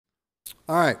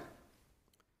All right.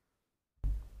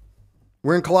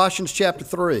 We're in Colossians chapter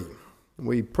 3.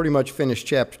 We pretty much finished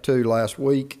chapter 2 last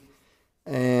week.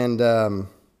 And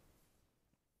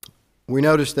we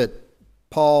noticed that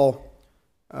Paul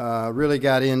really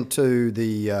got into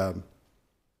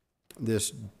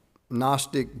this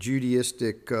Gnostic,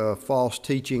 Judaistic false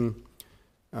teaching.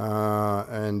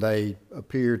 And they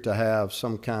appear to have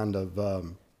some kind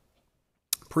of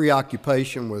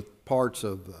preoccupation with parts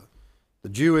of the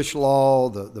Jewish law,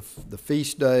 the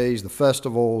feast days, the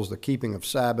festivals, the keeping of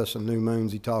Sabbaths and new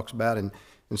moons he talks about, in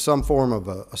some form of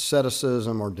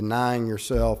asceticism or denying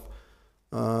yourself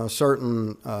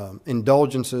certain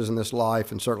indulgences in this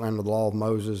life, and certainly under the law of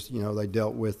Moses, they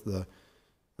dealt with the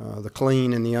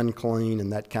clean and the unclean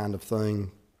and that kind of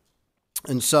thing.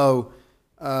 And so,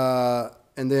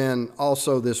 and then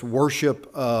also this worship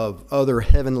of other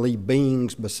heavenly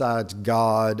beings besides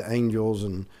God, angels,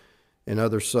 and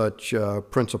other such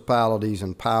principalities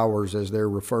and powers as they're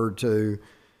referred to.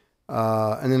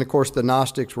 And then, of course, the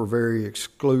Gnostics were very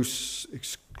exclusive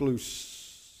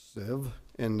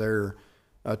in their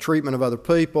treatment of other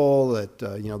people, that,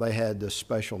 they had this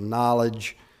special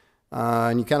knowledge.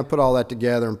 And you kind of put all that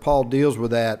together, and Paul deals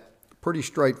with that pretty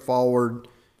straightforward,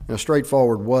 in a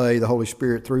straightforward way, the Holy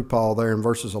Spirit through Paul there in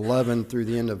verses 11 through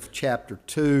the end of chapter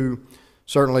 2.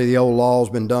 Certainly the old law has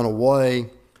been done away.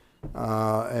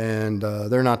 And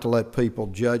they're not to let people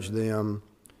judge them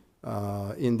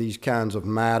in these kinds of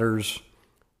matters,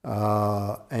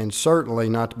 and certainly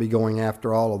not to be going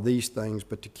after all of these things,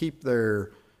 but to keep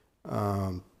their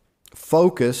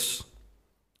focus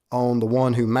on the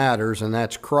one who matters, and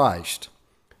that's Christ.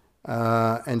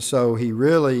 And so he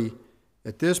really,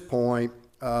 at this point,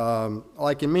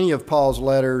 like in many of Paul's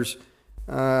letters,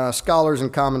 scholars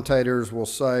and commentators will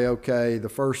say, okay, the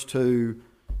first two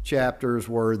chapters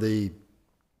were the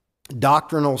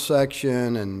doctrinal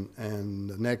section, and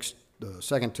the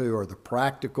second two are the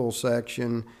practical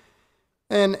section.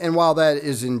 And while that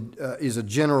is a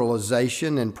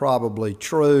generalization and probably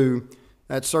true,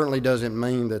 that certainly doesn't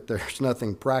mean that there's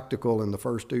nothing practical in the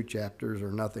first two chapters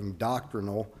or nothing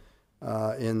doctrinal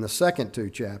in the second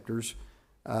two chapters,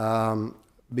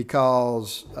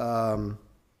 because the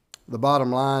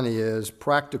bottom line is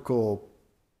practical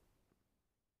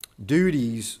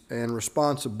duties and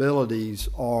responsibilities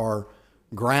are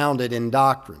grounded in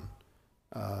doctrine.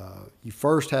 You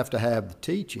first have to have the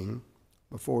teaching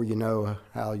before you know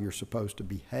how you're supposed to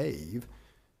behave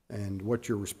and what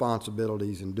your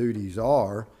responsibilities and duties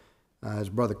are. As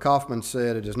Brother Kaufman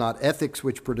said, it is not ethics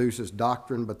which produces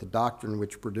doctrine, but the doctrine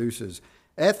which produces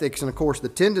ethics. And of course, the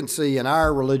tendency in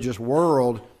our religious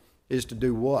world is to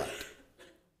do what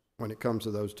when it comes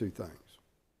to those two things?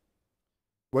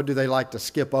 What do they like to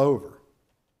skip over?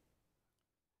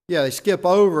 Yeah, they skip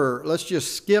over, let's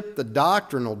just skip the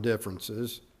doctrinal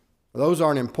differences. Those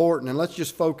aren't important, and let's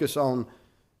just focus on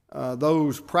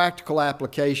those practical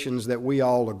applications that we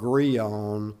all agree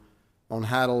on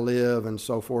how to live and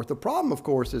so forth. The problem, of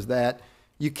course, is that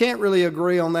you can't really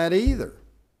agree on that either.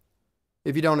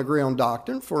 If you don't agree on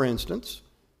doctrine, for instance,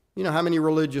 you know how many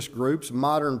religious groups,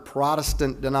 modern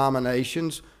Protestant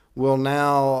denominations, will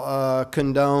now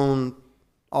condone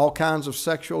all kinds of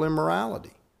sexual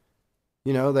immorality.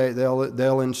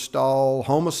 They'll install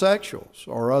homosexuals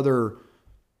or other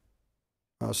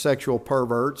sexual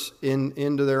perverts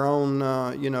into their own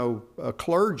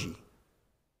clergy,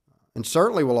 and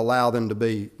certainly will allow them to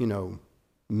be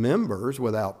members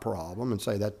without problem, and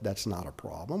say that's not a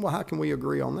problem. Well, how can we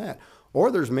agree on that?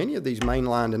 Or there's many of these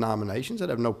mainline denominations that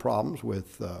have no problems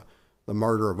with the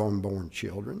murder of unborn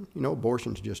children.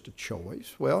 Abortion's just a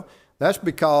choice. Well, that's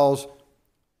because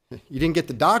you didn't get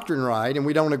the doctrine right, and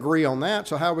we don't agree on that.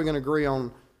 So how are we going to agree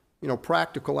on,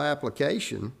 practical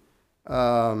application?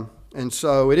 And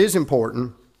so it is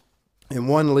important, and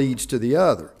one leads to the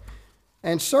other.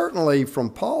 And certainly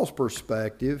from Paul's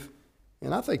perspective,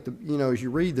 and I think as you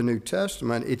read the New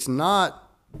Testament, it's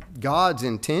not God's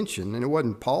intention, and it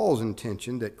wasn't Paul's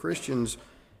intention, that Christians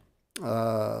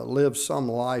live some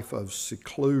life of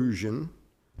seclusion,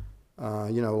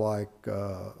 in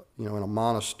a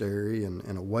monastery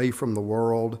and away from the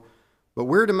world. But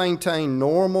we're to maintain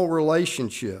normal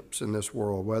relationships in this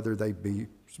world, whether they be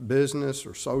business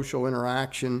or social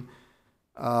interaction,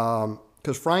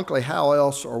 because frankly, how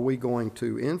else are we going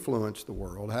to influence the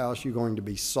world? How else are you going to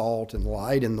be salt and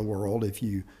light in the world if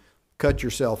you cut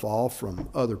yourself off from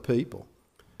other people?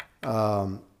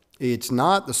 It's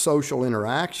not the social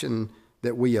interaction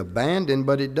that we abandon,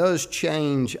 but it does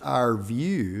change our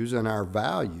views and our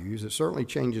values. It certainly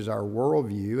changes our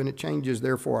worldview, and it changes,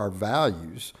 therefore, our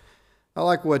values. I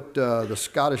like what the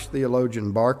Scottish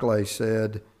theologian Barclay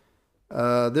said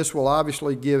this will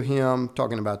obviously give him,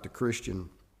 talking about the Christian,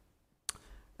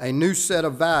 a new set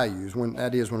of values,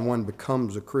 that is, when one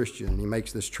becomes a Christian and he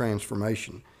makes this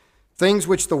transformation. Things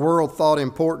which the world thought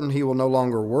important, he will no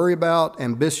longer worry about.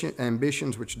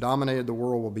 Ambitions which dominated the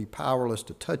world will be powerless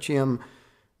to touch him.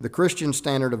 The Christian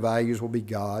standard of values will be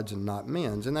God's and not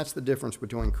men's. And that's the difference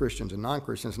between Christians and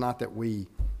non-Christians. Not that we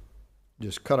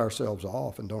just cut ourselves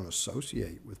off and don't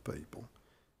associate with people.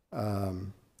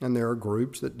 And there are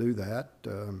groups that do that,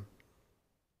 that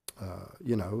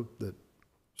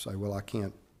say, well, I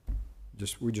can't,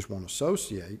 we just want to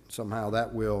associate. Somehow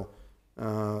that will,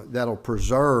 that'll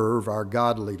preserve our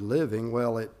godly living.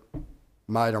 Well, it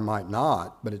might or might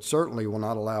not, but it certainly will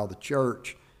not allow the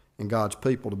church and God's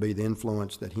people to be the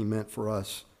influence that he meant for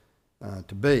us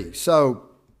to be. So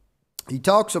he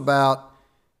talks about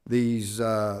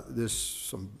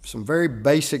some very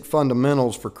basic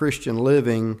fundamentals for Christian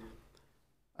living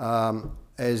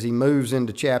as he moves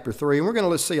into chapter 3. And we're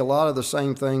going to see a lot of the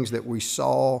same things that we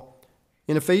saw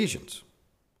in Ephesians.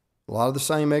 A lot of the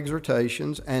same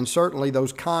exhortations, and certainly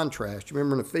those contrasts. You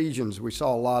remember in Ephesians, we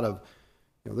saw a lot of,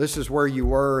 this is where you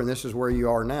were and this is where you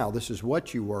are now. This is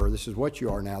what you were, this is what you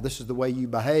are now. This is the way you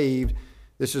behaved,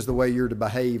 this is the way you're to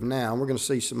behave now. And we're going to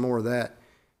see some more of that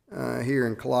here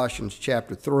in Colossians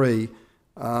chapter 3.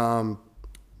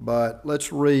 But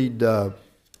let's read,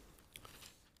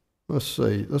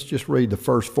 let's just read the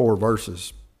first 4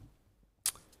 verses.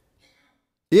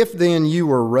 If then you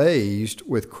were raised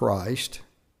with Christ,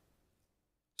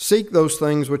 seek those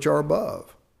things which are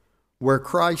above, where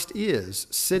Christ is,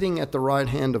 sitting at the right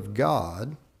hand of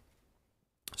God.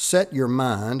 Set your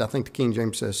mind, I think the King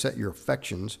James says, set your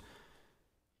affections.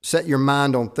 Set your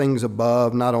mind on things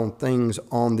above, not on things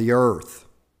on the earth.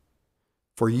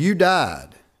 For you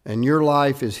died, and your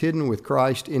life is hidden with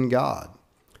Christ in God.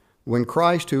 When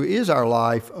Christ, who is our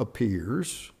life,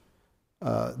 appears,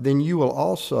 then you will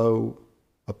also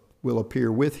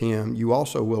appear with him. You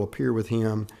also will appear with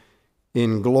him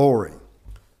in glory.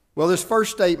 Well, this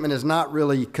first statement is not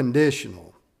really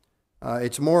conditional.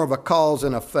 It's more of a cause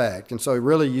and effect. And so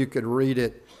really you could read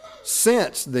it,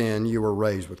 since then you were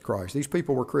raised with Christ. These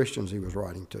people were Christians he was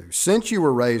writing to. Since you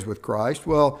were raised with Christ,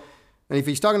 well, and if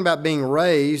he's talking about being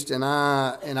raised, and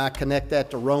I connect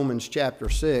that to Romans chapter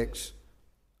 6,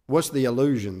 what's the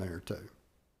allusion there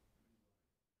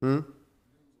to?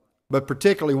 But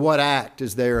particularly what act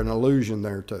is there an allusion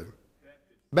there to?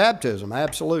 Baptism,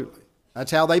 absolutely.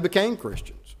 That's how they became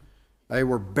Christians. They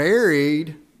were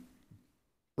buried,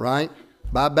 right,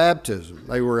 by baptism.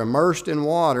 They were immersed in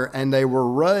water, and they were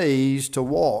raised to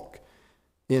walk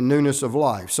in newness of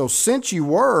life. So since you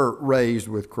were raised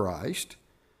with Christ,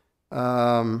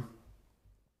 then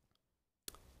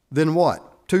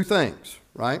what? 2 things,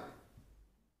 right?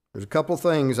 There's a couple of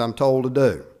things I'm told to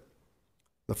do.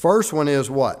 The first one is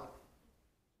what?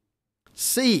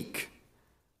 Seek.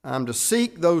 I'm to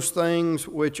seek those things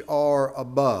which are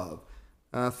above.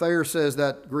 Thayer says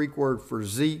that Greek word for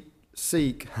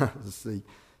seek, I think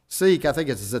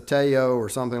it's zeteo or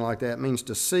something like that. It means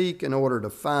to seek in order to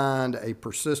find, a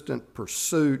persistent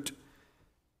pursuit.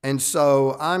 And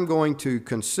so I'm going to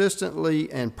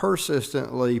consistently and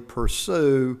persistently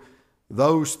pursue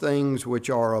those things which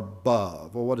are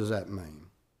above. Well, what does that mean?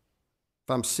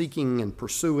 If I'm seeking and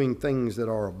pursuing things that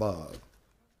are above.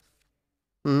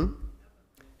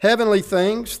 Heavenly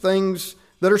things, things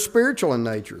that are spiritual in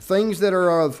nature, things that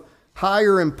are of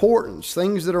higher importance,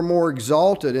 things that are more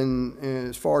exalted in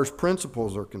as far as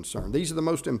principles are concerned. These are the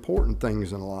most important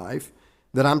things in life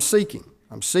that I'm seeking.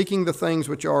 I'm seeking the things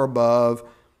which are above.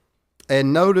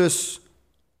 And notice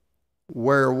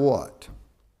where what?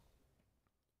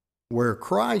 Where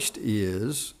Christ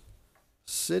is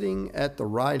sitting at the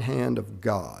right hand of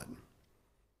God.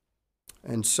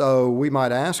 And so we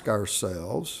might ask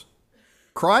ourselves,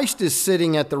 Christ is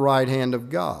sitting at the right hand of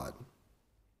God.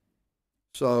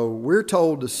 So we're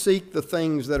told to seek the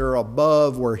things that are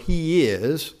above where he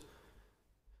is.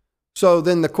 So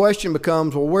then the question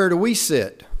becomes, well, where do we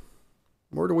sit?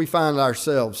 Where do we find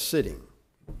ourselves sitting?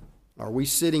 Are we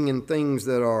sitting in things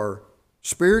that are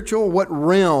spiritual? What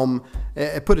realm,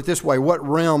 put it this way, what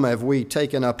realm have we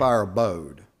taken up our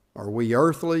abode? Are we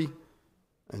earthly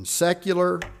and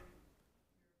secular?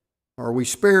 Are we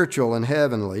spiritual and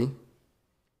heavenly?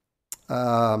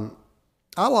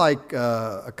 I like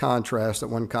a contrast that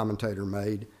one commentator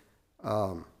made.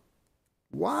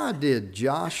 Why did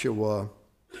Joshua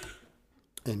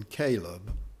and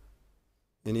Caleb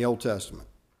in the Old Testament,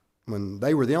 when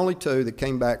they were the only 2 that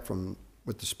came back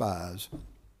with the spies,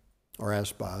 or as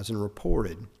spies, and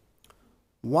reported,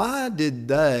 why did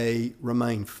they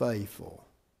remain faithful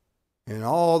And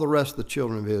all the rest of the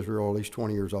children of Israel, at least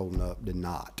 20 years old and up, did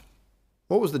not.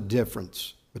 What was the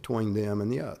difference between them and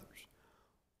the others?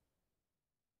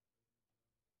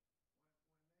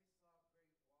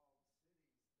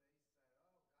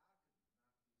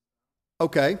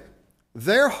 Okay,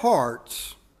 their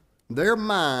hearts, their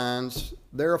minds,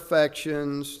 their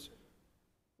affections,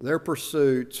 their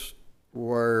pursuits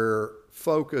were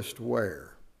focused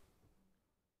where?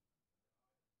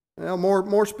 Now,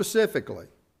 more specifically,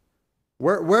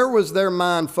 where was their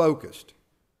mind focused?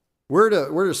 We're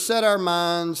to set our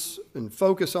minds and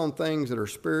focus on things that are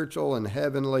spiritual and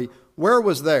heavenly. Where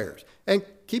was theirs? And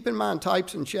keep in mind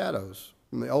types and shadows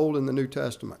from the Old and the New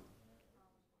Testament.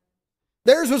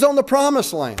 Theirs was on the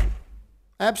promised land.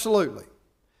 Absolutely.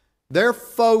 Their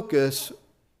focus,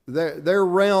 their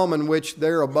realm in which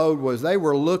their abode was, they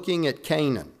were looking at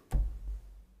Canaan.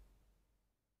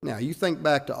 Now, you think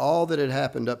back to all that had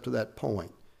happened up to that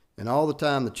point, and all the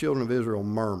time the children of Israel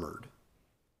murmured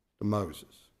to Moses.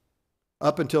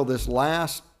 Up until this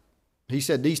last, he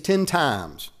said, these 10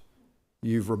 times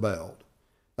you've rebelled.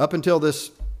 Up until this,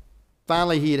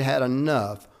 finally he had had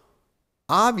enough.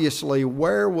 Obviously,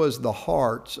 where was the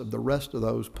hearts of the rest of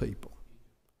those people?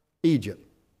 Egypt.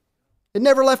 It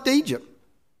never left Egypt.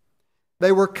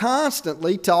 They were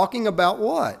constantly talking about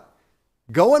what?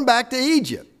 Going back to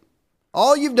Egypt.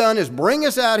 All you've done is bring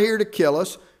us out here to kill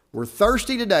us. We're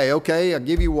thirsty today. Okay, I'll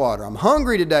give you water. I'm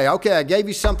hungry today. Okay, I gave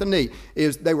you something to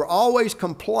eat. They were always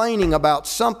complaining about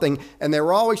something, and they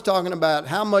were always talking about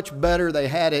how much better they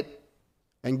had it.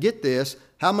 And get this,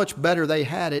 how much better they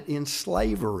had it in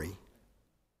slavery.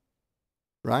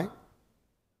 Right?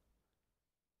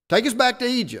 Take us back to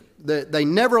Egypt. They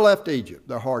never left Egypt.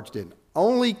 Their hearts didn't.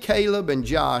 Only Caleb and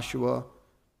Joshua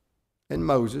and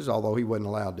Moses, although he wasn't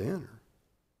allowed to enter.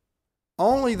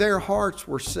 Only their hearts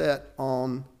were set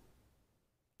on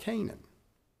Canaan,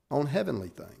 on heavenly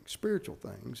things, spiritual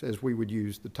things, as we would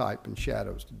use the type and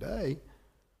shadows today.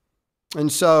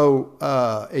 And so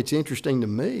it's interesting to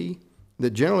me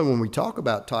that generally when we talk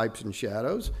about types and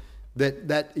shadows,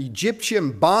 that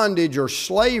Egyptian bondage or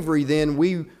slavery, then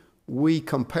we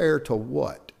compare to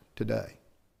what today?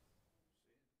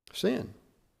 Sin.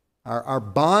 Our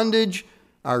bondage,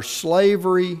 our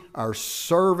slavery, our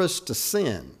service to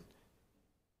sin.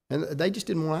 And they just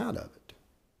didn't want out of it.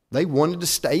 They wanted to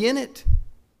stay in it.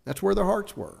 That's where their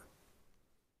hearts were.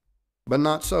 But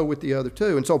not so with the other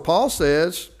two. And so Paul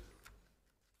says,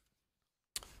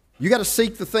 you got to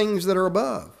seek the things that are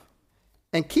above.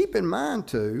 And keep in mind,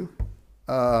 too,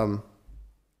 that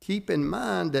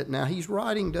now he's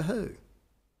writing to who?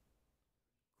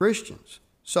 Christians.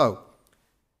 So,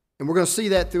 and we're going to see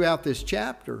that throughout this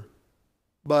chapter,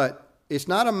 but it's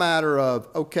not a matter of,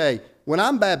 okay, when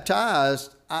I'm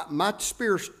baptized, my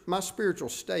spiritual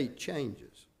state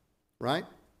changes, right?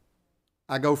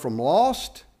 I go from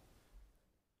lost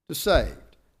to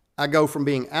saved. I go from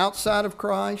being outside of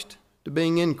Christ to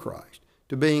being in Christ,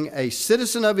 to being a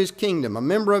citizen of his kingdom, a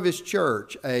member of his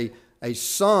church, a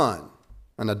son,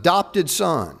 an adopted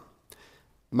son.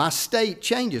 My state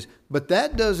changes, but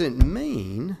that doesn't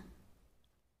mean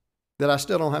that I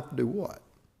still don't have to do what?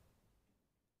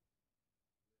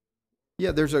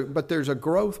 Yeah, there's a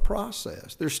growth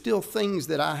process. There's still things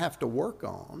that I have to work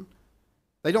on.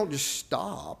 They don't just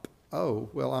stop.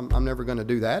 Oh, well, I'm never going to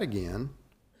do that again.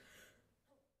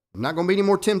 I'm not going to be any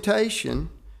more temptation.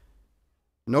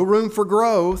 No room for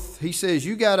growth. He says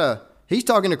he's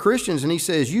talking to Christians and he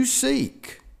says, you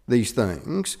seek these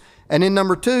things. And then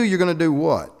number 2, you're going to do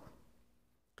what?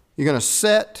 You're going to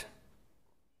set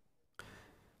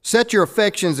your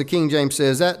affections, the King James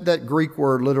says. That Greek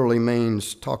word literally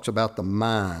talks about the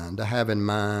mind, to have in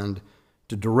mind,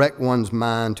 to direct one's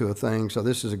mind to a thing. So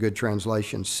this is a good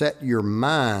translation. Set your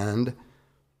mind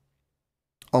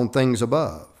on things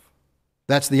above.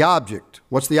 That's the object.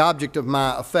 What's the object of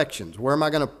my affections? Where am I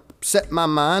going to set my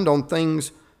mind? On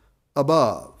things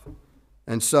above.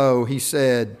 And so he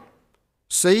said,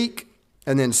 seek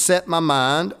and then set my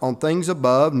mind on things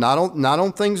above, not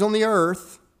on things on the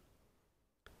earth.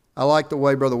 I like the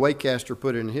way Brother Waycaster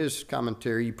put it in his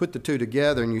commentary. You put the two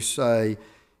together and you say,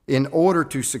 in order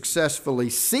to successfully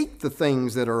seek the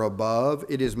things that are above,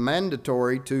 it is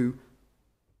mandatory to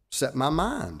set my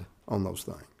mind on those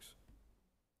things.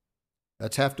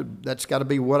 That's got to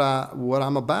be what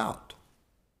I'm about.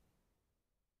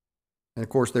 And of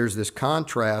course, there's this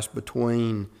contrast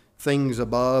between things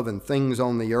above and things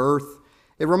on the earth.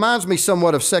 It reminds me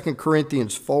somewhat of 2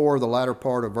 Corinthians 4, the latter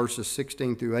part of verses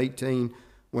 16 through 18,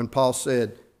 when Paul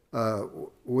said,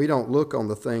 we don't look on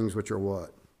the things which are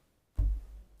what?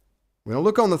 We don't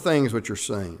look on the things which are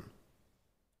seen,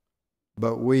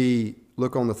 but we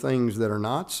look on the things that are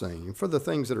not seen. For the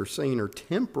things that are seen are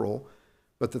temporal,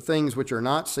 but the things which are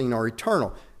not seen are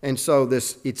eternal. And so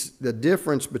it's the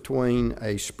difference between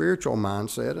a spiritual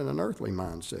mindset and an earthly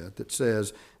mindset that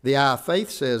says, the eye of faith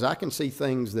says, I can see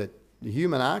things that the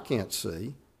human eye can't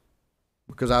see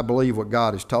because I believe what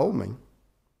God has told me.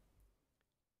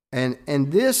 And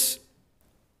this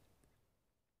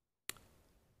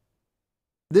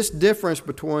difference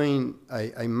between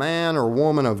a man or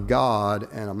woman of God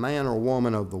and a man or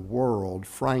woman of the world,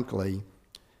 frankly,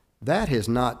 that has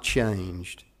not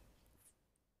changed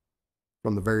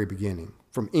from the very beginning,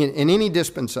 in any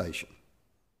dispensation.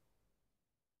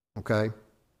 Okay?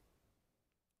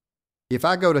 If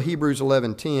I go to Hebrews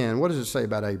 11:10, what does it say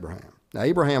about Abraham? Now,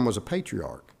 Abraham was a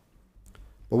patriarch.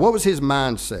 But what was his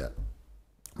mindset?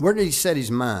 Where did he set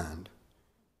his mind?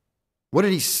 What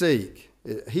did he seek?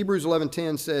 Hebrews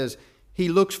 11:10 says, he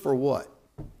looks for what?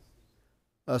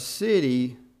 A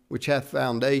city which hath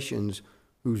foundations,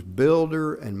 whose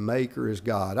builder and maker is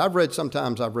God.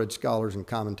 Sometimes I've read scholars and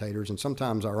commentators, and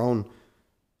sometimes our own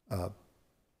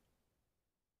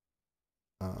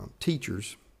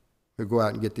teachers who go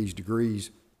out and get these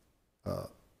degrees,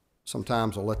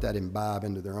 sometimes will let that imbibe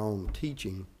into their own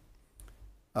teaching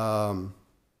from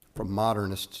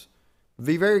modernists.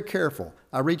 Be very careful.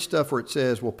 I read stuff where it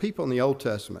says, well, people in the Old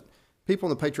Testament, people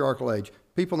in the patriarchal age,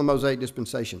 people in the Mosaic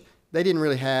dispensation, they didn't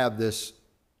really have this,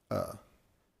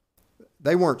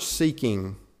 they weren't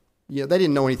seeking, they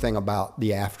didn't know anything about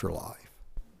the afterlife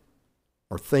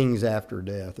or things after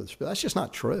death. That's just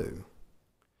not true.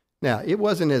 Now, it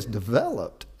wasn't as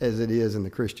developed as it is in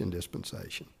the Christian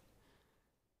dispensation.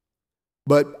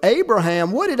 But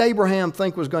Abraham, what did Abraham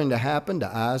think was going to happen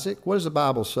to Isaac? What does the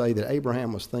Bible say that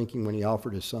Abraham was thinking when he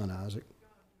offered his son Isaac?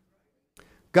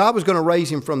 God was going to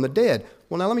raise him from the dead.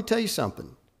 Well, now let me tell you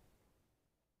something.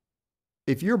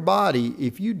 If you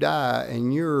die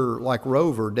and you're like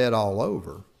Rover, dead all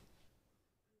over,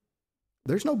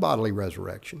 there's no bodily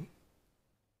resurrection,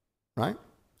 right?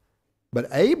 But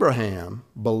Abraham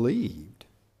believed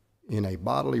in a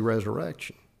bodily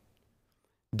resurrection.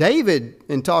 David,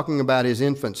 in talking about his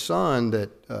infant son that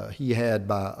he had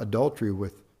by adultery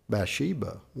with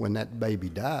Bathsheba when that baby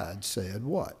died, said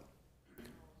what?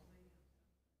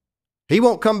 He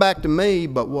won't come back to me,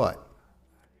 but what?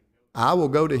 I will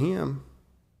go to him.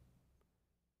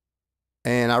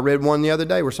 And I read one the other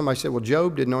day where somebody said, well,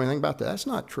 Job didn't know anything about that. That's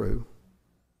not true.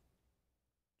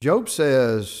 Job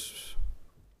says,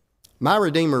 my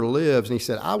Redeemer lives, and he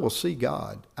said, I will see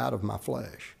God out of my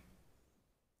flesh.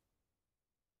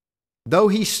 Though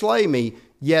he slay me,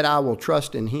 yet I will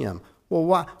trust in him.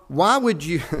 Well, why would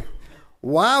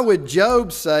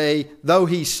Job say, though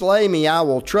he slay me, I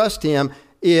will trust him,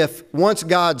 if once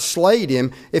God slayed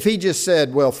him, if he just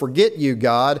said, well, forget you,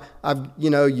 God,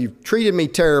 you've treated me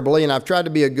terribly and I've tried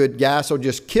to be a good guy, so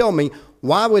just kill me.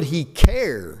 Why would he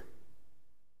care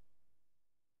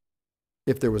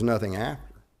if there was nothing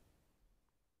after?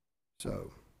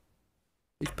 So,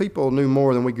 these people knew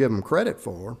more than we give them credit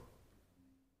for.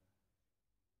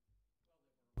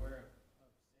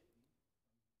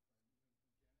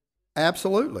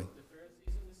 Absolutely.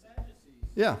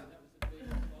 Yeah.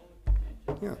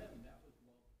 Yeah.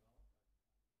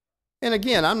 And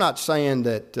again, I'm not saying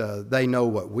that they know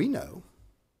what we know.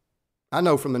 I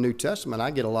know from the New Testament,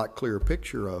 I get a lot clearer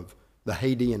picture of the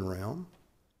Hadean realm,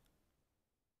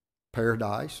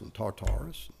 paradise and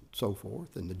Tartarus and so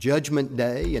forth, and the judgment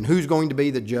day and who's going to be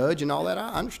the judge and all that. I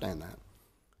understand that.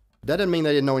 That doesn't mean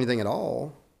they didn't know anything at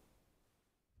all.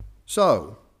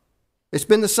 So, it's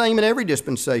been the same in every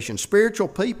dispensation. Spiritual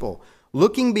people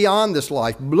looking beyond this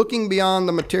life, looking beyond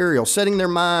the material, setting their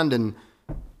mind and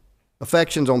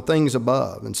affections on things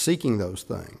above and seeking those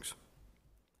things.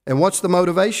 And what's the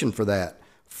motivation for that?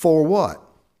 For what?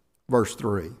 Verse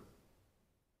 3.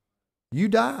 You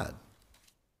died.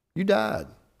 You died.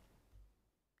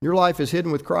 Your life is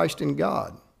hidden with Christ in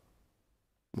God.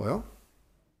 Well,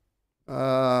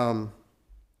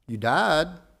 you died,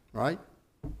 right?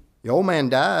 The old man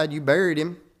died. You buried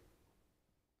him.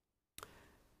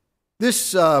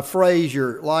 This phrase,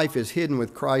 your life is hidden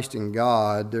with Christ in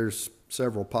God, there's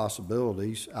several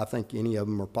possibilities. I think any of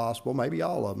them are possible, maybe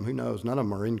all of them. Who knows? None of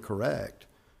them are incorrect.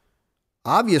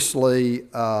 Obviously,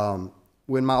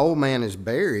 when my old man is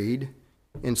buried,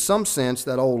 in some sense,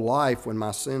 that old life, when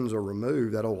my sins are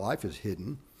removed, that old life is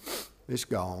hidden. It's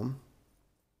gone.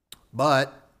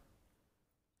 But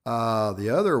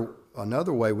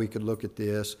another way we could look at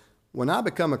this, when I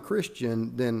become a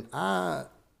Christian, then as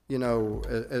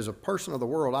a person of the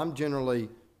world, I'm generally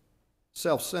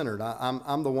self-centered.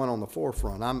 I'm the one on the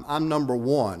forefront. I'm number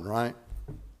one, right?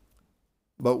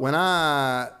 But when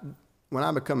I when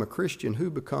I become a Christian,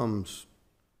 who becomes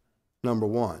number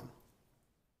one?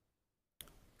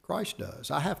 Christ does.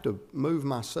 I have to move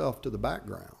myself to the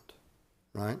background,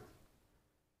 right?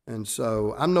 And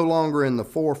so I'm no longer in the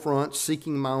forefront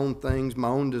seeking my own things, my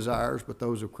own desires, but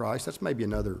those of Christ. That's maybe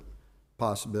another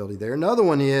possibility there. Another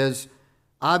one is,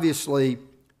 obviously,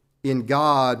 in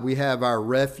God, we have our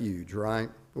refuge, right?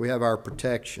 We have our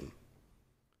protection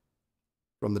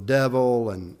from the devil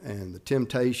and the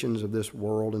temptations of this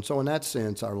world. And so in that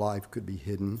sense, our life could be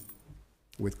hidden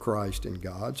with Christ in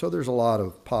God. So there's a lot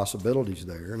of possibilities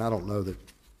there. And I don't know that,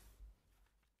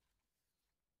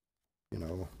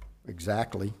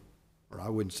 exactly, or I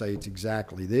wouldn't say it's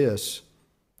exactly this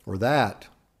or that.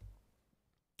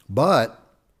 But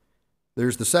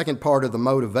there's the second part of the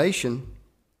motivation.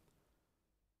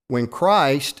 When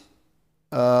Christ,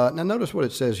 now notice what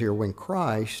it says here, when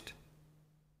Christ,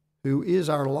 who is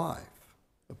our life,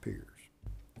 appears.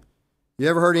 You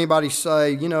ever heard anybody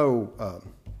say,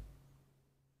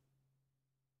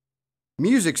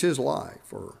 music's his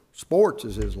life, or sports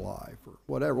is his life, or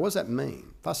whatever? What does that mean?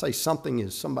 If I say something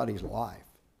is somebody's life,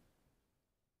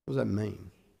 what does that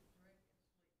mean?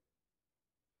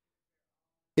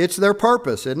 It's their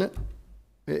purpose, isn't it?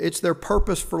 It's their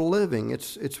purpose for living.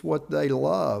 It's what they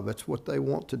love. It's what they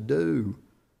want to do.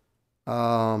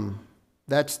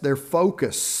 That's their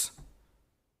focus.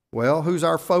 Well, who's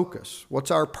our focus? What's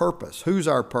our purpose? Who's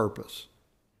our purpose?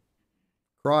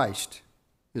 Christ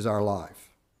is our life.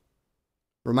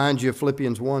 Reminds you of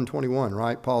Philippians 1:21,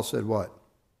 right? Paul said what?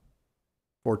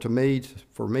 For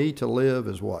me to live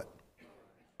is what?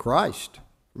 Christ.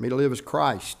 For me to live is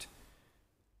Christ.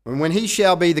 And when he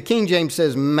shall be, the King James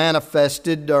says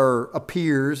manifested or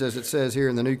appears, as it says here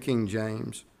in the New King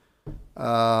James.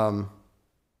 When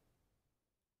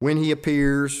he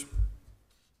appears,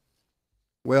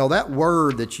 well, that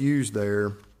word that's used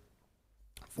there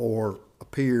for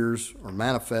appears or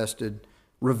manifested,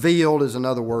 revealed is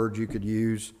another word you could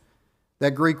use.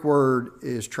 That Greek word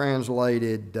is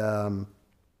translated, 6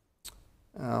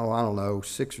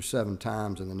 or 7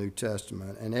 times in the New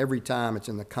Testament, and every time it's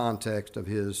in the context of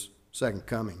his second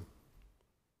coming.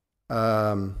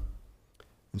 And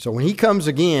so when he comes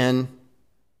again,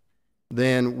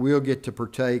 then we'll get to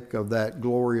partake of that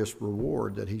glorious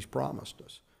reward that he's promised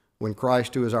us. When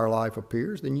Christ, who is our life,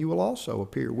 appears, then you will also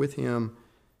appear with him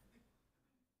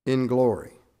in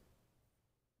glory.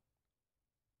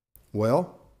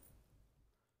 Well,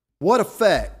 what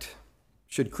effect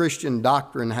should Christian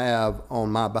doctrine have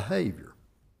on my behavior?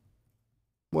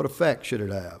 What effect should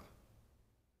it have?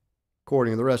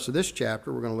 According to the rest of this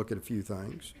chapter, we're going to look at a few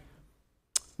things.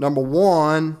 Number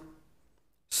one,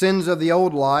 sins of the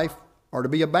old life are to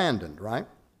be abandoned, right?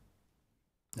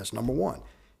 That's number one.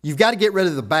 You've got to get rid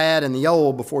of the bad and the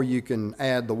old before you can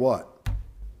add the what?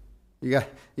 You got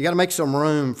to make some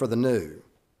room for the new.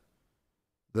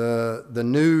 The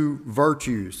new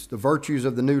virtues, the virtues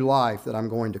of the new life that I'm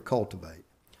going to cultivate.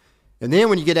 And then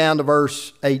when you get down to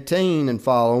verse 18 and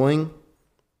following,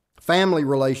 family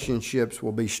relationships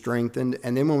will be strengthened.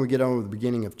 And then when we get on to the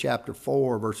beginning of chapter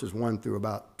 4, verses 1 through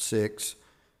about 6,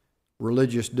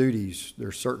 religious duties,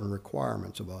 there's certain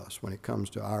requirements of us when it comes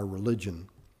to our religion.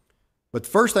 But the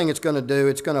first thing it's going to do,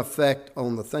 it's going to affect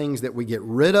on the things that we get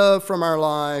rid of from our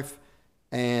life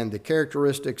and the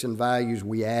characteristics and values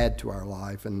we add to our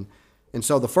life. And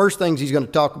so the first things he's going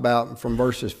to talk about from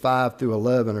verses 5 through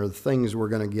 11 are the things we're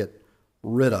going to get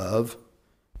rid of.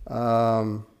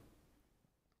 And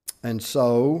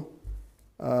so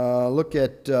look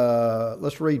at,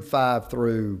 let's read 5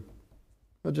 through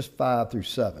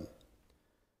 7.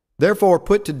 Therefore,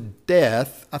 put to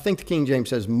death, I think the King James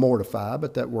says mortify,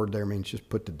 but that word there means just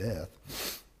put to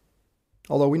death.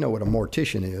 Although we know what a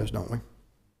mortician is, don't we?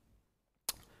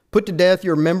 Put to death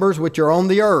your members which are on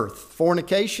the earth,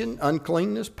 fornication,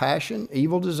 uncleanness, passion,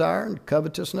 evil desire, and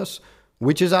covetousness,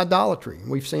 which is idolatry.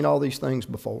 We've seen all these things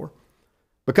before.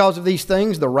 Because of these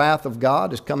things, the wrath of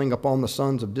God is coming upon the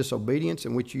sons of disobedience,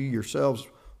 in which you yourselves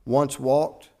once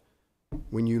walked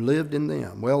when you lived in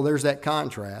them. Well, there's that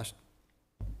contrast,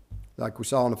 like we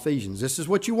saw in Ephesians. This is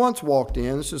what you once walked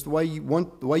in. This is the way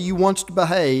you once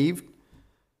behaved.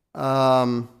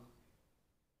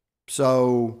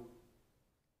 So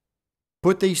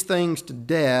put these things to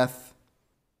death,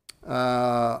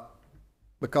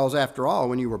 because after all,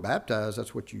 when you were baptized,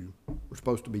 that's what you were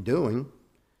supposed to be doing.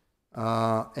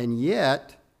 And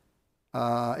yet,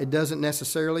 it doesn't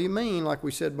necessarily mean, like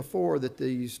we said before, that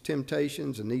these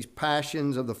temptations and these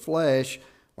passions of the flesh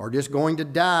are just going to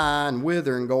die and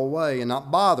wither and go away and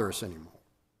not bother us anymore.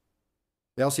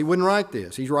 Else he wouldn't write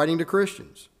this. He's writing to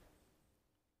Christians.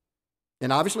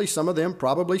 And obviously some of them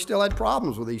probably still had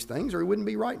problems with these things, or he wouldn't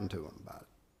be writing to them about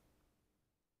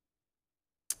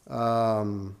it.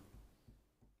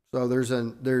 So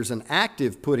there's an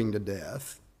active putting to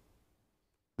death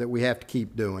that we have to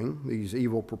keep doing, these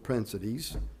evil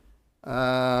propensities.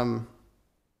 As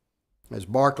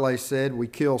Barclay said, we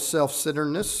kill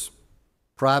self-centeredness,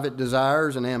 private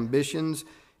desires, and ambitions.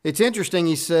 It's interesting,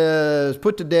 he says,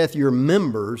 put to death your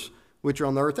members which are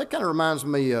on the earth. That kind of reminds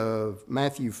me of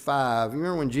Matthew 5. You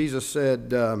remember when Jesus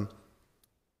said,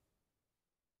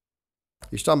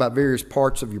 he's talking about various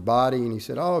parts of your body, and he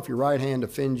said, oh, if your right hand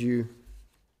offends you,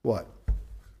 what?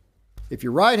 If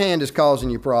your right hand is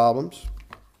causing you problems,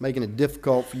 making it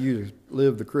difficult for you to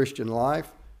live the Christian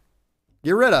life,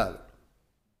 get rid of it.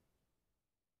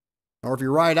 Or if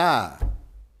your right eye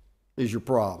is your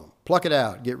problem, pluck it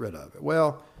out, get rid of it.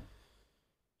 Well,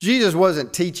 Jesus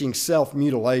wasn't teaching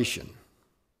self-mutilation.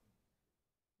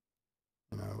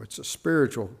 You know, it's a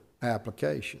spiritual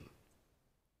application.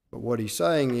 But what he's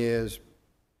saying is,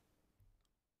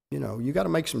 you know, you got to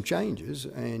make some changes,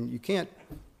 and you can't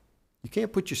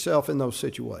put yourself in those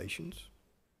situations.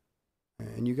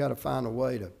 And you got to find a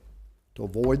way to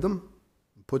avoid them,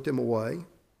 put them away.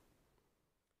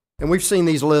 And we've seen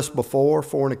these lists before: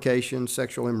 fornication,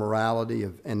 sexual immorality,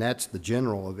 and that's the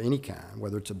general of any kind,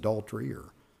 whether it's adultery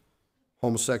or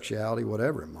homosexuality,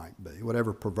 whatever it might be,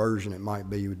 whatever perversion it might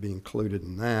be would be included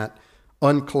in that.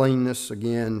 Uncleanness,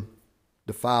 again,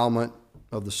 defilement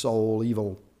of the soul,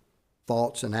 evil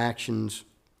thoughts and actions.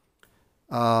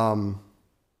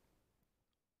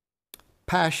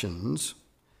 Passions.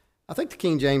 I think the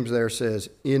King James there says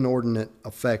inordinate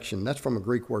affection. That's from a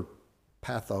Greek word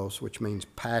pathos, which means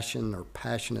passion or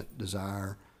passionate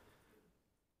desire.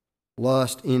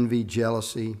 Lust, envy,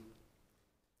 jealousy.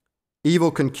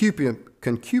 Evil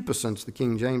concupiscence, the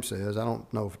King James says. I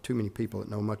don't know of too many people that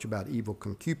know much about evil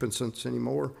concupiscence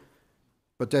anymore,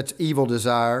 but that's evil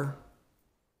desire.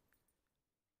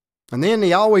 And then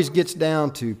he always gets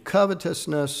down to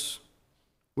covetousness,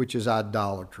 which is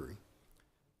idolatry.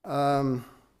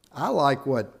 I like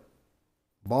what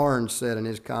Barnes said in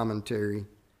his commentary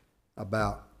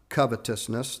about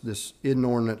covetousness, this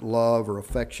inordinate love or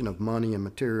affection of money and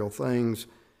material things.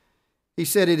 He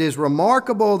said, it is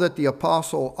remarkable that the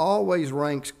apostle always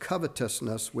ranks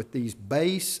covetousness with these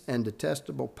base and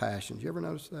detestable passions. You ever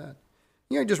notice that?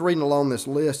 You're just reading along this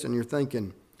list and you're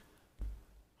thinking,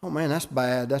 oh man, that's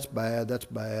bad, that's bad, that's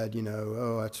bad, you know,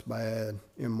 oh, that's bad,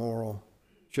 immoral,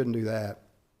 shouldn't do that.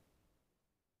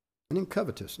 And then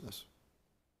covetousness.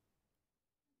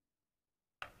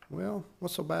 Well,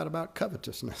 what's so bad about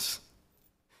covetousness?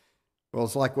 Well,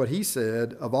 it's like what he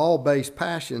said, of all base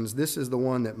passions, this is the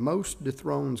one that most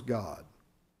dethrones God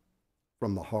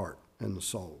from the heart and the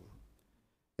soul.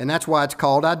 And that's why it's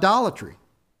called idolatry.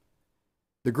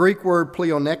 The Greek word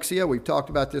pleonexia, we've talked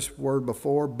about this word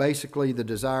before, basically the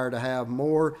desire to have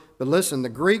more. But listen, the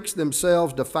Greeks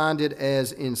themselves defined it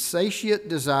as insatiate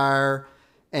desire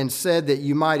and said that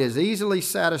you might as easily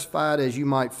satisfy it as you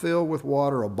might fill with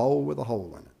water a bowl with a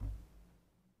hole in it.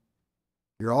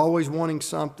 You're always wanting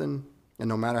something, and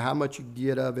no matter how much you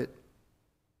get of it,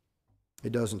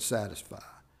 it doesn't satisfy.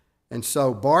 And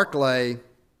so Barclay,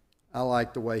 I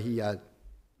like the way he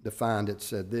defined it,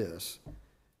 said this: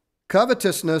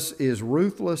 covetousness is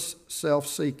ruthless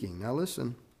self-seeking. Now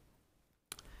listen,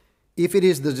 if it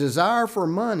is the desire for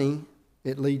money,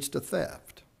 it leads to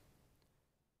theft.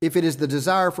 If it is the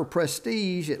desire for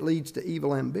prestige, it leads to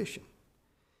evil ambition.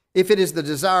 If it is the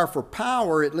desire for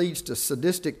power, it leads to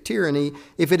sadistic tyranny.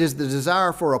 If it is the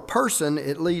desire for a person,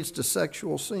 it leads to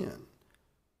sexual sin.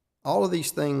 All of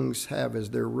these things have as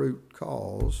their root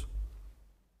cause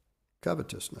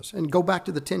covetousness. And go back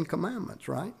to the Ten Commandments,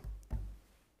 right?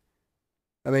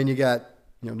 I mean, you got,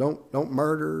 you know, don't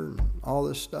murder and all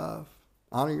this stuff.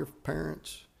 Honor your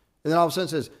parents. And then all of a sudden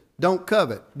it says, don't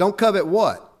covet. Don't covet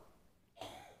what?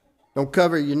 Don't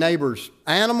covet your neighbor's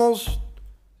animals,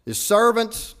 his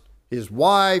servants, his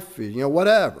wife, you know,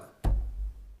 whatever.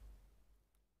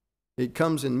 It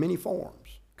comes in many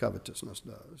forms, covetousness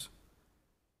does.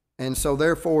 And so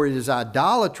therefore it is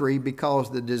idolatry,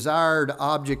 because the desired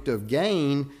object of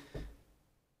gain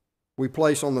we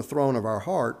place on the throne of our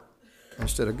heart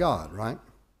instead of God, right?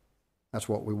 That's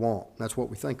what we want. That's what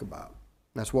we think about.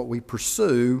 That's what we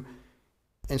pursue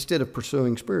instead of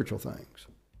pursuing spiritual things.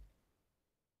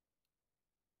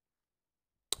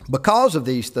 Because of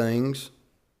these things,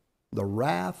 the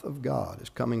wrath of God is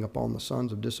coming upon the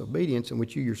sons of disobedience, in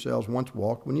which you yourselves once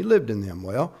walked when you lived in them.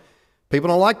 Well, people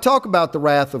don't like to talk about the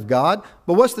wrath of God,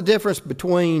 but what's the difference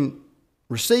between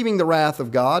receiving the wrath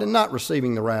of God and not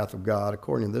receiving the wrath of God,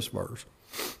 according to this verse?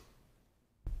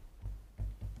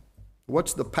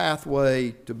 What's the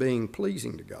pathway to being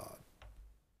pleasing to God?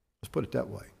 Let's put it that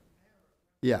way.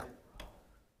 Yeah.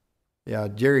 Yeah,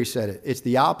 Jerry said it. It's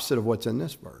the opposite of what's in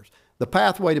this verse. The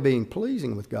pathway to being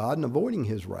pleasing with God and avoiding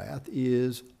his wrath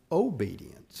is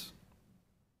obedience.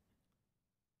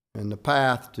 And the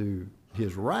path to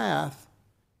his wrath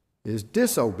is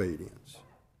disobedience.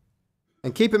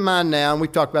 And keep in mind now, and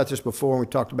we've talked about this before, and we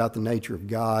talked about the nature of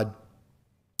God.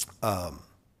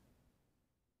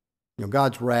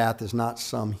 God's wrath is not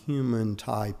some human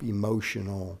type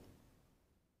emotional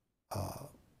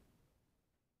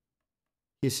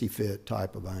hissy fit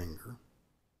type of anger,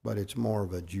 but it's more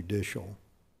of a judicial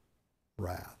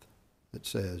wrath that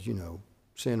says,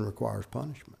 sin requires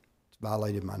punishment. It's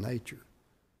violated my nature.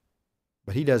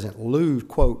 But he doesn't lose,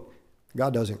 quote,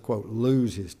 God doesn't, quote,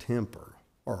 lose his temper.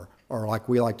 Or like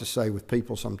we like to say with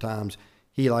people sometimes,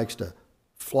 he likes to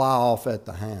fly off at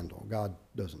the handle. God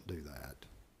doesn't do that.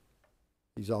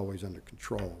 He's always under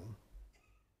control.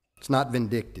 It's not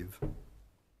vindictive.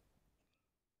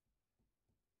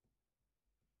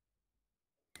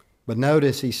 But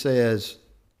notice he says,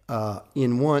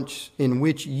 in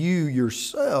which you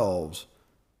yourselves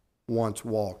once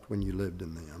walked when you lived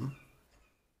in them.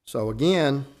 So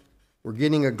again, we're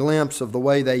getting a glimpse of the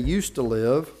way they used to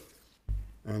live.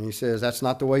 And he says, that's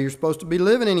not the way you're supposed to be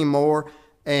living anymore.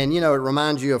 And, it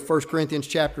reminds you of 1 Corinthians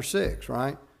chapter 6,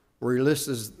 right? Where he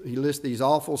lists these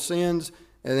awful sins.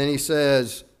 And then he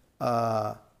says,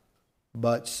 but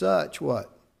such, what?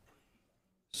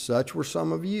 Such were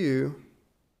some of you.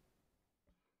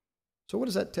 So what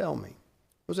does that tell me?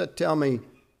 What does that tell me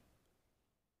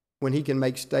when he can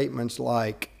make statements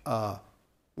like,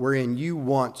 wherein you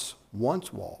once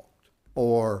walked,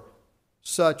 or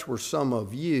such were some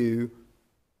of you?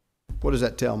 What does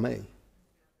that tell me?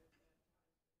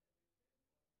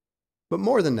 But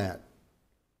more than that,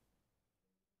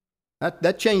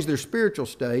 that changed their spiritual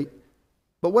state.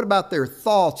 But what about their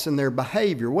thoughts and their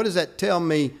behavior? What does that tell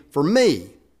me for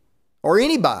me or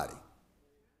anybody?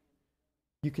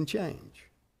 You can change.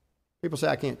 People say,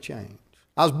 I can't change.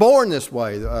 I was born this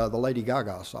way, the Lady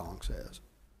Gaga song says.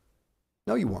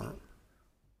 No, you weren't.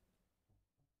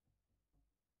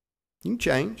 You can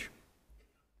change.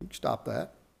 You can stop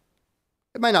that.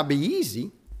 It may not be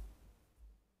easy.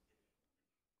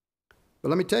 But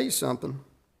let me tell you something.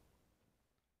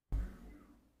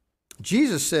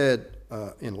 Jesus said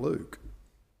in Luke,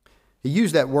 he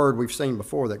used that word we've seen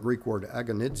before, that Greek word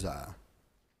agonizai.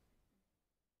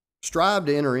 Strive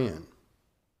to enter in.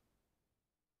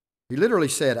 He literally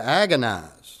said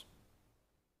agonize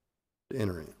to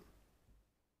enter in.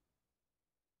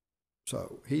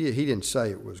 So he didn't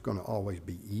say it was going to always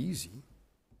be easy.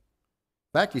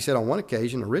 In fact, he said on one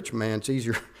occasion, a rich man, it's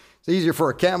easier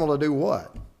for a camel to do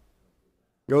what?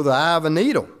 Go the eye of a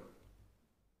needle.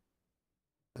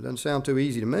 That doesn't sound too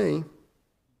easy to me.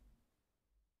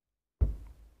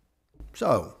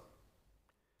 So,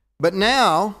 but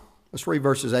now, let's read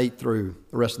verses 8 through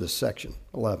the rest of this section,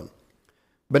 11.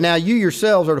 But now you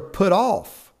yourselves are to put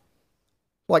off,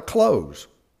 like clothes.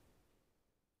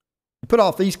 Put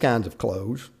off these kinds of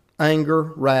clothes: anger,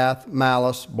 wrath,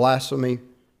 malice, blasphemy,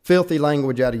 filthy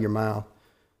language out of your mouth.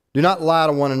 Do not lie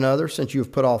to one another, since you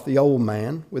have put off the old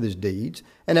man with his deeds,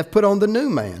 and have put on the new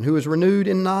man, who is renewed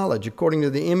in knowledge according to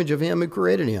the image of him who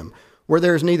created him, where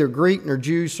there is neither Greek nor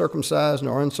Jew, circumcised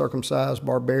nor uncircumcised,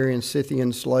 barbarian,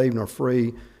 Scythian, slave nor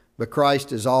free, but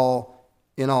Christ is all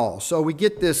in all. So we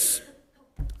get this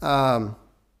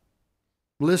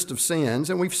list of sins,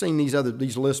 and we've seen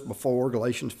these lists before,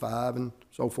 Galatians 5 and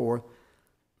so forth.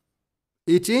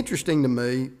 It's interesting to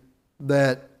me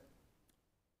that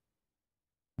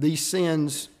these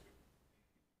sins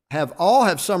all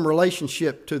have some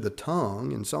relationship to the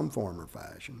tongue in some form or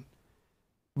fashion,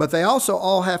 but they also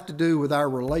all have to do with our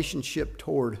relationship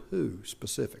toward who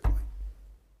specifically?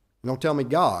 Don't tell me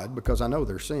God, because I know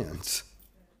they're sins.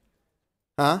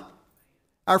 Huh?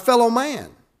 Our fellow man,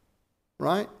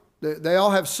 right? They all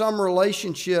have some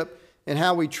relationship in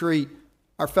how we treat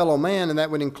our fellow man, and that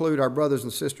would include our brothers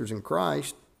and sisters in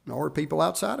Christ or people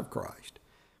outside of Christ.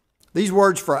 These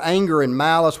words for anger and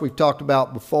malice we've talked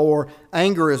about before.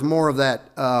 Anger is more of that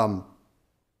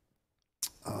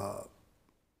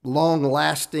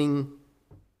long-lasting,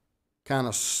 kind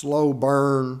of slow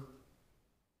burn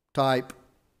type.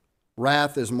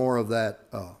 Wrath is more of that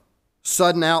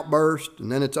sudden outburst, and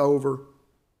then it's over.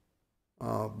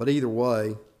 But either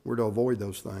way, we're to avoid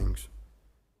those things.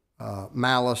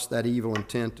 Malice, that evil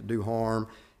intent to do harm.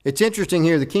 It's interesting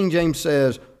here, the King James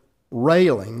says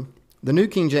railing. The New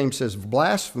King James says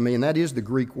blasphemy, and that is the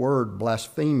Greek word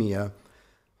blasphemia.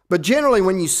 But generally,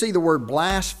 when you see the word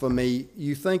blasphemy,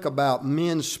 you think about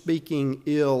men speaking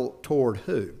ill toward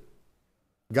who?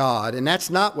 God. And that's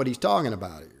not what he's talking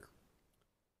about here.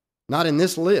 Not in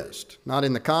this list, not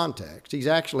in the context. He's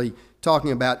actually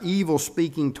talking about evil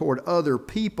speaking toward other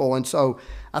people. And so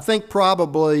I think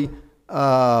probably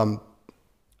some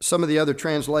of the other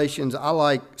translations, I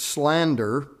like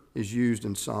slander is used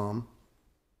in some,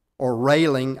 or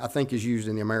railing, I think, is used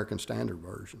in the American Standard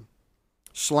Version.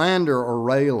 Slander or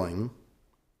railing.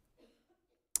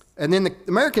 And then the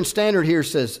American Standard here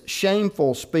says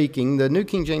shameful speaking. The New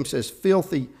King James says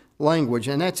filthy language.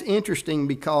 And that's interesting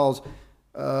because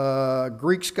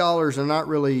Greek scholars are not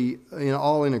really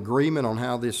all in agreement on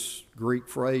how this Greek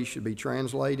phrase should be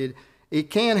translated. It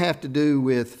can have to do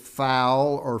with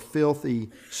foul or filthy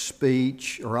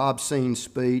speech or obscene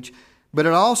speech, but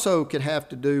it also could have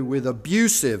to do with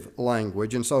abusive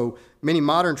language. And so many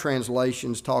modern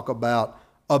translations talk about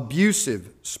abusive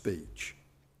speech.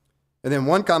 And then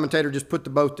one commentator just put the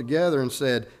both together and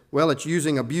said, well, it's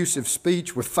using abusive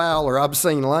speech with foul or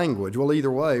obscene language. Well,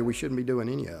 either way, we shouldn't be doing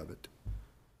any of it,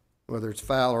 whether it's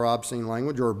foul or obscene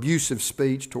language or abusive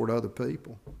speech toward other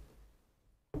people.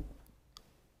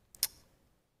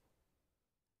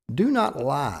 Do not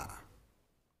lie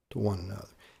to one another.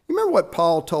 You remember what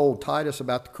Paul told Titus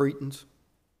about the Cretans?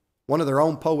 One of their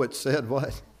own poets said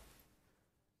what?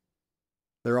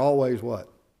 They're always what?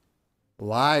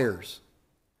 Liars.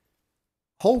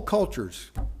 Whole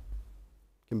cultures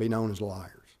can be known as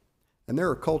liars. And there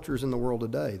are cultures in the world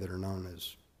today that are known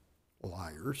as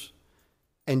liars.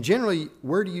 And generally,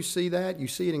 where do you see that? You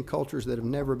see it in cultures that have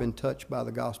never been touched by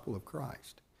the gospel of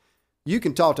Christ. You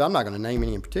can talk to, I'm not going to name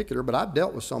any in particular, but I've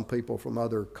dealt with some people from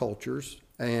other cultures,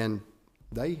 and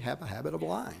they have a habit of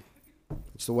lying.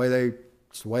 It's the way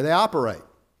they operate.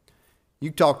 You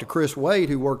talk to Chris Wade,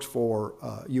 who works for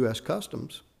U.S.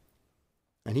 Customs,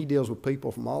 and he deals with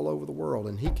people from all over the world,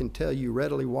 and he can tell you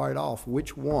readily right off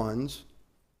which ones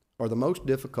are the most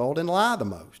difficult and lie the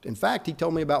most. In fact, he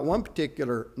told me about one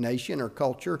particular nation or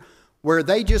culture where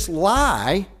they just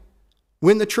lie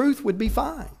when the truth would be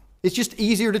fine. It's just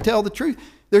easier to tell the truth.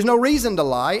 There's no reason to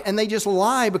lie, and they just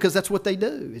lie because that's what they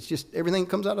do. It's just everything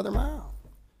comes out of their mouth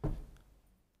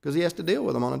because he has to deal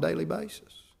with them on a daily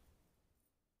basis.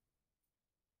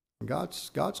 God's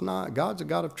a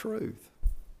God of truth.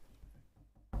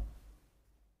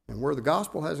 And where the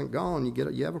gospel hasn't gone,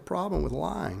 you have a problem with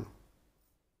lying.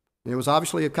 And it was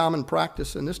obviously a common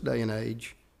practice in this day and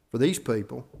age for these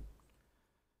people.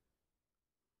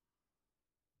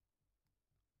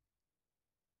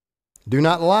 Do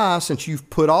not lie, since you've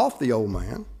put off the old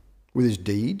man with his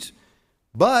deeds.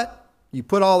 But you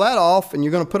put all that off, and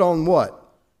you're going to put on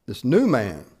what? This new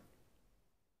man,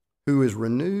 who is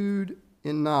renewed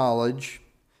in knowledge.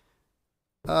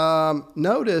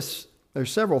 Notice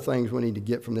there's several things we need to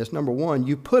get from this. Number one,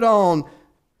 you put on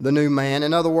the new man.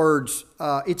 In other words,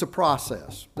 it's a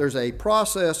process. There's a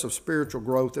process of spiritual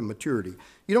growth and maturity.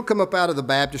 You don't come up out of the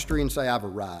baptistry and say, I've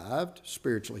arrived,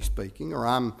 spiritually speaking, or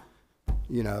I've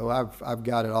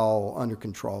got it all under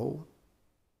control.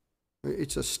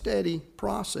 It's a steady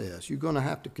process. You're going to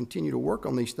have to continue to work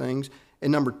on these things.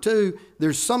 And number two,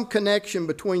 there's some connection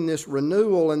between this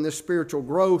renewal and this spiritual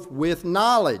growth with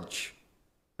knowledge,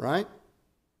 right?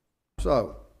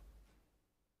 So,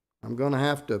 I'm going to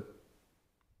have to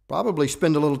probably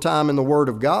spend a little time in the Word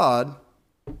of God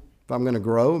if I'm going to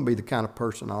grow and be the kind of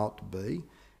person I ought to be.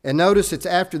 And notice it's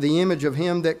after the image of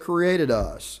Him that created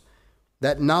us.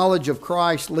 That knowledge of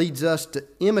Christ leads us to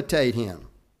imitate Him.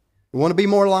 We want to be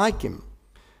more like Him.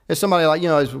 As somebody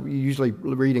as we usually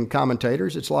read in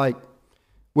commentators, it's like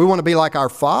we want to be like our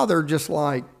Father, just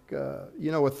like, a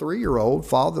 3-year-old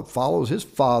father follows his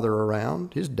father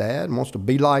around, his dad, and wants to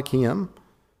be like him.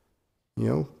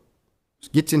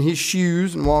 Gets in his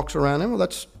shoes and walks around him. Well,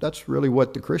 that's really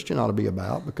what the Christian ought to be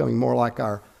about, becoming more like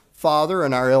our father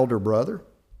and our elder brother.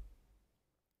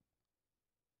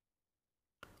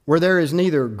 Where there is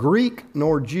neither Greek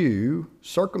nor Jew,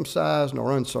 circumcised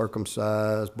nor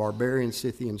uncircumcised, barbarian,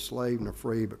 Scythian, slave nor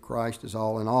free, but Christ is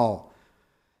all in all.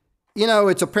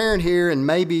 It's apparent here, and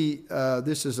maybe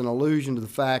this is an allusion to the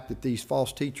fact that these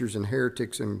false teachers and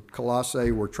heretics in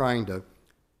Colossae were trying to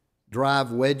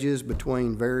drive wedges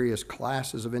between various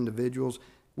classes of individuals.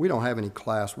 We don't have any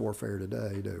class warfare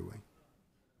today, do we?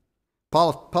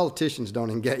 Politicians don't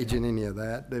engage in any of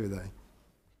that, do they?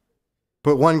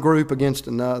 Put one group against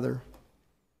another.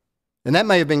 And that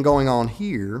may have been going on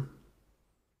here,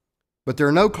 but there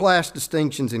are no class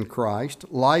distinctions in Christ.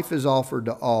 Life is offered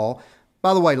to all.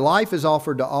 By the way, life is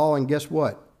offered to all, and guess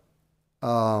what?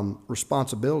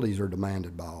 Responsibilities are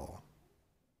demanded by all.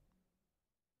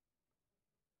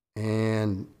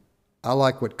 And I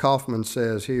like what Kaufman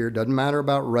says here. Doesn't matter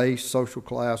about race, social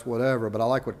class, whatever, but I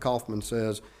like what Kaufman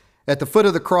says. At the foot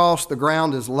of the cross, the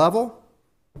ground is level.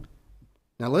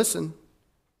 Now listen,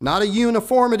 not a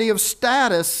uniformity of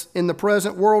status in the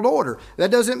present world order.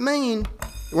 That doesn't mean,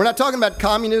 we're not talking about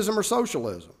communism or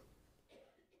socialism.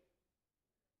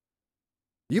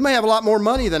 You may have a lot more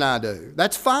money than I do.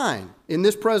 That's fine in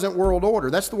this present world order.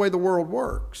 That's the way the world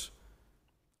works.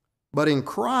 But in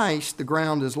Christ, the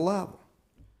ground is level.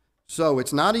 So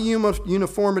it's not a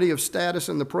uniformity of status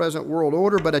in the present world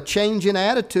order, but a change in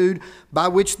attitude by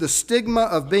which the stigma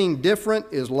of being different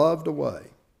is loved away.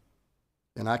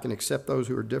 And I can accept those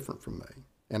who are different from me.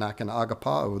 And I can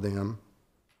agapao them.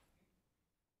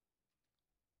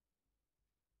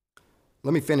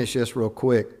 Let me finish this real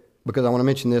quick, because I want to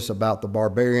mention this about the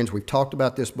barbarians. We've talked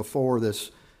about this before,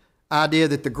 this idea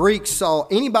that the Greeks saw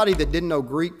anybody that didn't know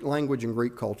Greek language and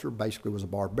Greek culture basically was a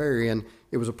barbarian.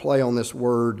 It was a play on this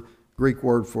word, Greek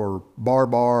word for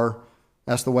barbar.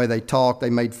 That's the way they talk. They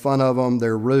made fun of them.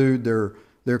 They're rude,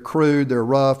 they're crude, they're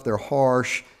rough, they're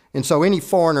harsh. And so any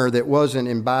foreigner that wasn't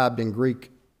imbibed in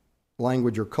Greek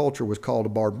language or culture was called a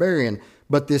barbarian.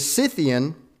 But this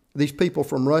Scythian, these people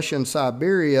from Russia and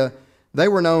Siberia, they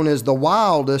were known as the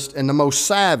wildest and the most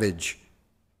savage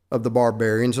of the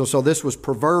barbarians. And so this was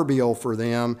proverbial for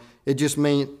them. It just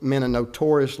meant a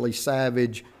notoriously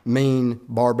savage, mean,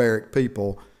 barbaric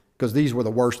people, because these were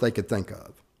the worst they could think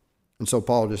of. And so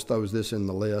Paul just throws this in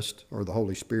the list, or the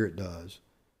Holy Spirit does.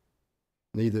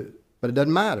 But it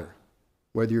doesn't matter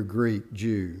whether you're Greek,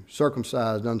 Jew,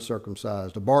 circumcised,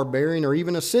 uncircumcised, a barbarian, or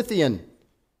even a Scythian,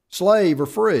 slave or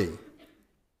free.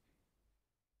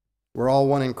 We're all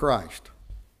one in Christ.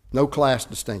 No class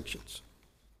distinctions.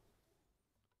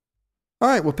 All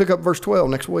right, we'll pick up verse 12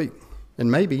 next week.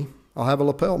 And maybe I'll have a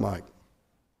lapel mic.